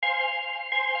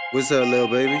What's up, little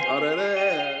baby? Oh, that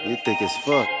ass. You thick as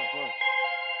fuck.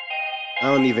 I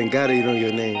don't even gotta eat on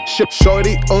your name.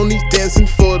 Shorty only dancing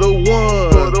for the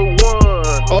one.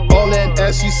 All that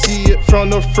ass, you see it from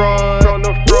the front.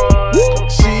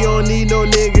 She don't need no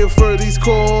nigga for these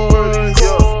coins.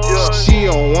 She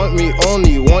don't want me,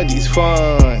 only want these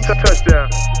funds. Touchdown.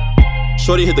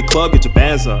 Shorty hit the club, get your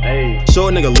bands up. Ayy.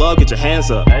 Short nigga love, get your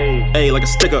hands up. Ayy. Ayy, like a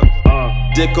sticker.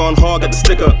 Dick on hard, got the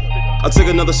sticker. I took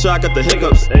another shot, got the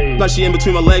hiccups. Ayy. Now she in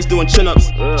between my legs doing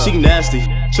chin-ups. She nasty,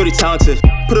 shorty talented.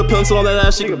 Put a pencil on that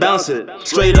ass, she can bounce it.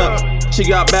 Straight up, she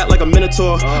got back like a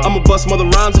minotaur. I'ma bust mother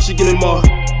rhymes if she give me more.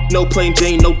 No plain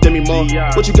Jane, no Demi Moore.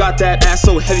 What you got that ass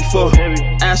so heavy for?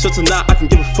 Ass shirts or not, I can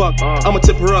give a fuck. I'ma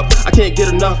tip her up, I can't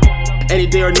get enough. Any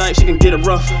day or night, she can get it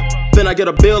rough. Then I get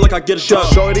a bill like I get a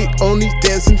shot. Shorty only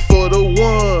dancing for the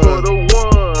one.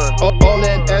 All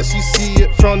that ass, you see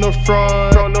it from the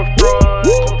front.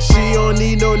 She don't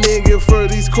need no nigga for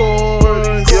these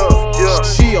coins.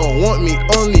 She don't want me,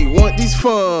 only want these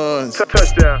funds.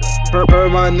 Touchdown.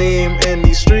 Heard my name in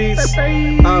these streets.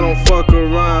 I don't fuck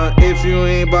around. If you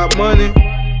ain't about money,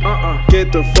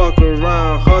 get the fuck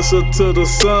around. Hustle till the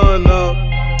sun up,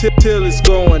 till it's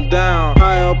going down.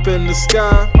 High up in the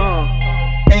sky,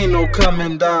 ain't no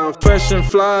coming down. Fresh and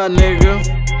fly,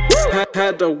 nigga.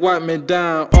 Had to wipe me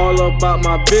down. All about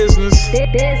my business.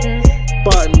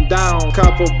 Button down,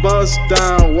 cop a bust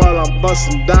down while I'm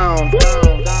busting down.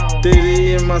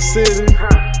 Diddy in my city,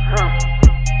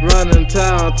 running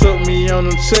town, took me on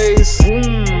the chase.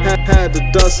 Had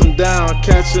to dust him down,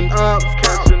 catching up,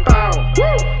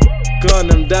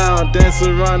 gun him down, dance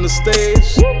around the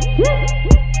stage.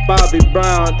 Bobby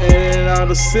Brown, in and out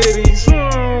of cities,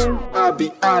 I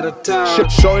be out of town.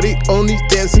 Shorty only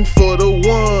dancing for the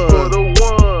one.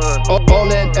 All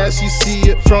that ass, you see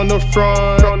it from the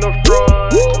front.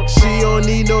 She don't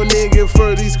need no nigga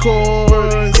for these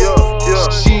coins.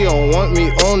 She don't want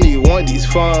me, only want these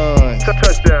funds.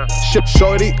 Touchdown.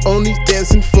 Shorty only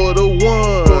dancing for the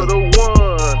one.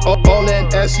 All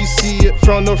that ass, you see it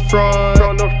from the front.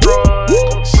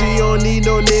 She don't need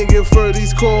no nigga for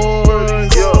these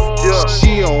coins.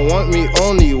 She don't want me,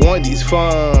 only want these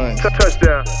funds.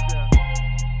 Touchdown.